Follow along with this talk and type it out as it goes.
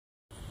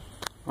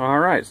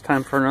Alright, it's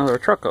time for another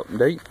truck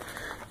update.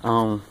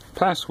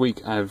 Past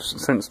week I've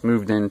since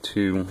moved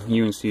into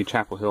UNC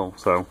Chapel Hill,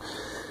 so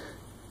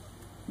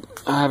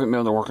I haven't been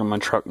able to work on my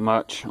truck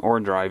much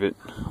or drive it,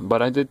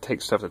 but I did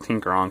take stuff to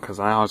tinker on because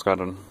I always got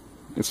to,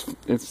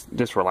 it's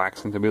just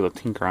relaxing to be able to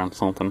tinker on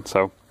something.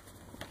 So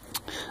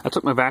I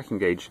took my vacuum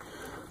gauge.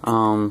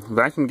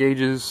 Vacuum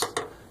gauges,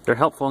 they're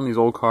helpful in these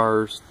old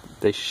cars.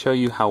 They show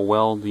you how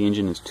well the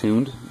engine is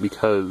tuned,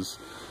 because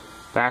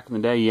back in the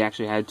day you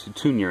actually had to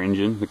tune your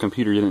engine. The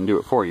computer didn't do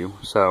it for you.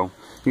 So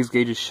these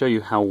gauges show you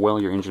how well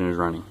your engine is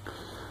running.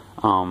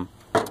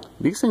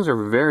 These things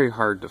are very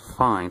hard to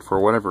find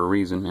for whatever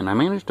reason, and I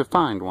managed to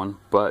find one,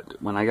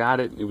 but when I got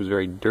it, it was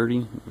very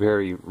dirty,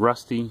 very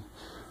rusty,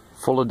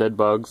 full of dead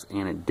bugs,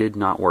 and it did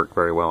not work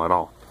very well at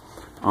all.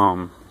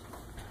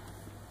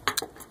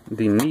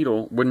 The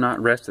needle would not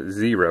rest at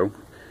 0,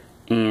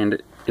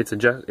 and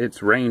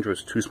its range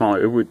was too small.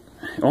 It would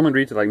only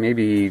read to like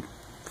maybe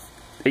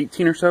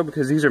 18 or so,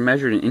 because these are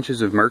measured in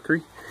inches of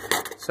mercury.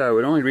 So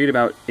it only read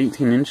about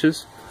 18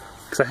 inches.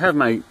 Because I have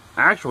my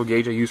actual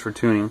gauge I use for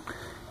tuning,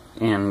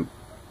 and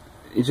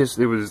this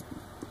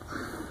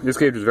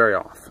gauge was very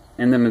off.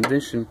 And then in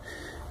addition,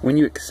 when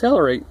you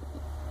accelerate,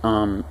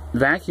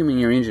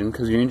 vacuuming your engine,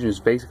 because your engine is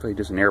basically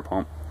just an air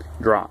pump,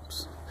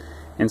 drops.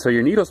 And so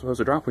your needle is supposed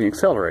to drop when you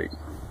accelerate.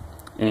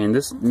 And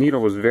this needle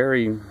was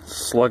very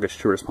sluggish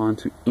to respond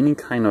to any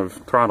kind of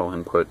throttle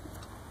input.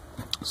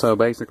 So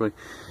basically,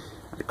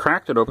 I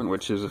cracked it open,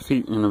 which is a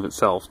feat in of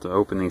itself to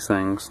open these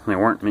things. They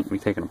weren't meant to be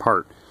taken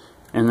apart.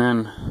 And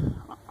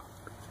then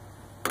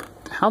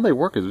how they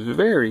work is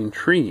very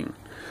intriguing.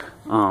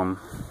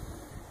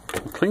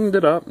 Cleaned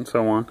it up and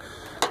so on.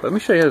 Let me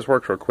show you how this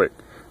works real quick.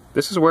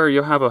 This is where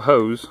you'll have a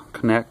hose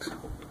connect,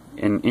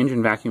 and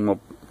engine vacuum will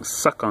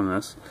suck on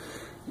this.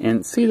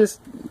 And see this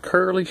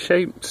curly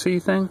shaped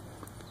thing?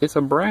 It's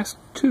a brass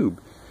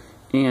tube,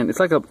 and it's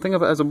like think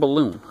of it as a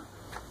balloon.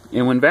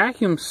 And when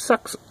vacuum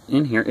sucks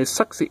in here, it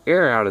sucks the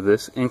air out of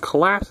this and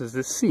collapses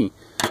this C.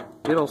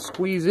 It'll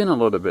squeeze in a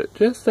little bit,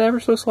 just ever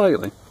so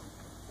slightly.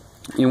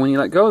 And when you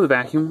let go of the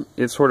vacuum,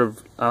 it sort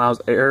of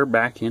allows air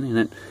back in, and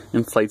it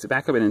inflates it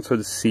back up, and so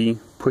the C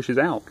pushes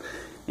out.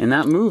 And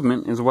that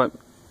movement is what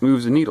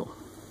moves the needle.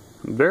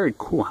 Very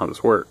cool how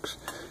this works.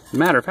 As a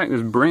matter of fact,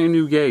 this brand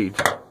new gauge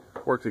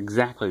works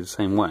exactly the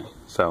same way.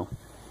 So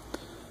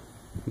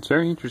it's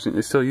very interesting.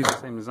 They still use the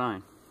same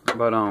design.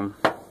 But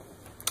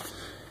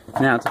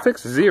now to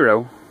fix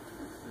 0,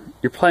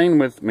 you're playing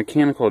with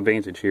mechanical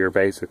advantage here,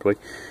 basically.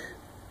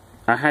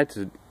 I had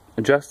to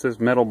adjust this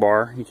metal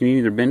bar. You can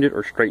either bend it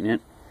or straighten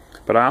it,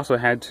 but I also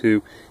had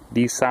to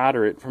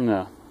desolder it from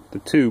the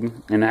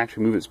tube and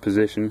actually move its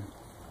position.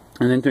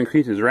 And then to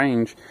increase its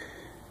range,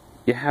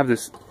 you have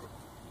this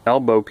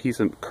elbow piece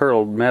of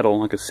curled metal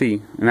like a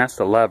C, and that's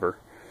the lever.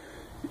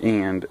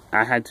 And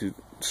I had to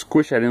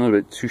squish that in a little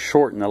bit to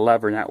shorten the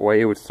lever, and that way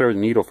it would throw the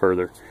needle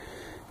further.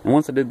 And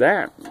once I did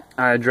that,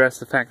 I addressed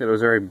the fact that it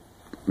was very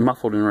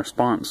muffled in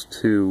response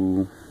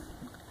to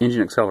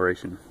engine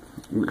acceleration.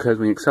 Because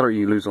when you accelerate,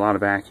 you lose a lot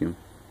of vacuum.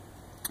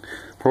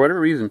 For whatever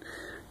reason,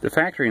 the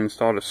factory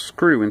installed a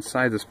screw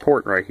inside this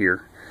port right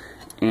here,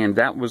 and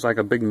that was like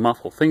a big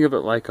muffle. Think of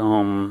it like, I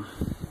don't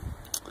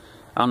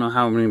know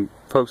how many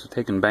folks have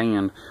taken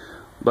band,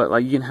 but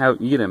like you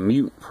get a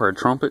mute for a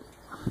trumpet.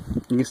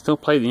 You can still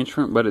play the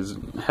instrument, but it's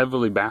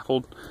heavily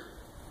baffled.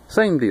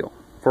 Same deal.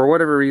 For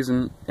whatever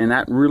reason, and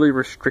that really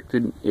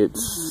restricted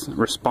its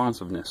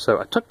responsiveness.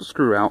 So I took the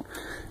screw out,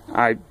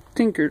 I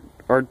tinkered,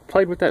 or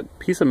played with that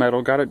piece of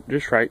metal, got it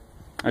just right,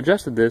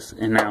 adjusted this,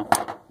 and now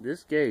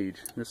this gauge,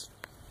 this,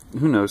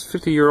 who knows,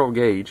 50-year-old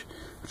gauge,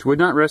 which would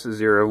not rest at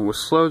 0, was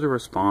slow to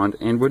respond,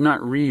 and would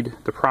not read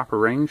the proper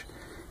range.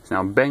 It's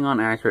now bang on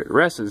accurate,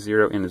 rests at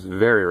 0, and is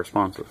very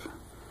responsive.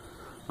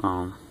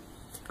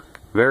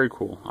 Very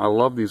cool. I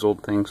love these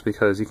old things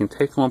because you can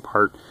take them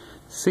apart,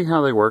 see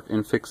how they work,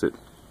 and fix it.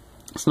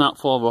 It's not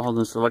full of all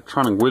this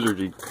electronic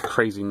wizardry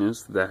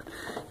craziness that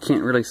you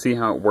can't really see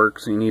how it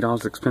works, and you need all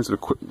this expensive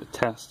equipment to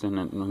test,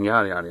 and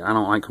yada yada. I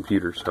don't like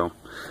computers, so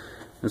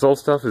this old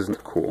stuff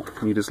isn't cool.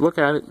 You just look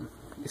at it,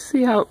 you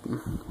see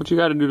what you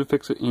got to do to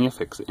fix it, and you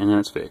fix it, and then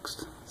it's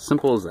fixed.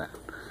 Simple as that.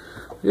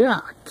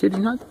 Yeah, I kid you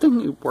not, the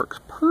thing it works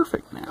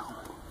perfect now.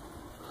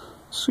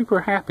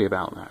 Super happy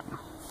about that.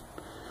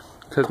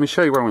 Because let me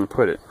show you where I'm going to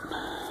put it.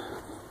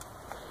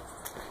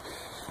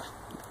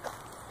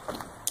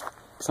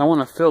 So I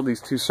want to fill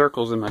these 2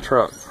 circles in my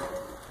truck.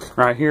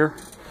 Right here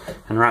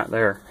and right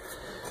there.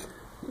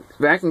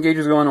 Vacuum gauge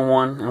is going in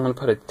one. I'm going to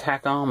put a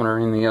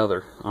tachometer in the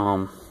other.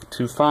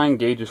 To find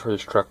gauges for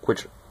this truck,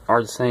 which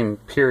are the same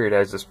period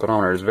as the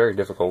speedometer, is very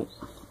difficult.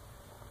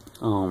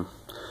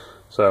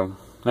 So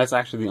that's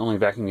actually the only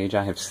vacuum gauge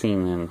I have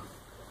seen in the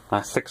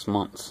last 6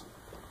 months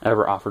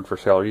ever offered for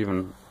sale, or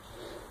even,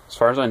 as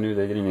far as I knew,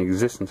 they didn't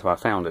exist until I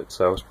found it.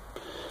 So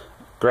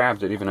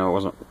grabbed it even though it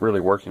wasn't really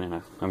working,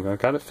 and I've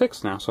got it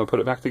fixed now, so I put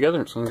it back together.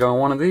 It's going to go on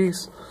one of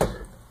these,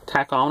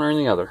 tachometer in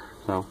the other.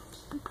 So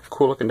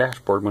cool looking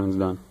dashboard when it's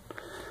done.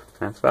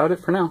 That's about it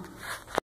for now.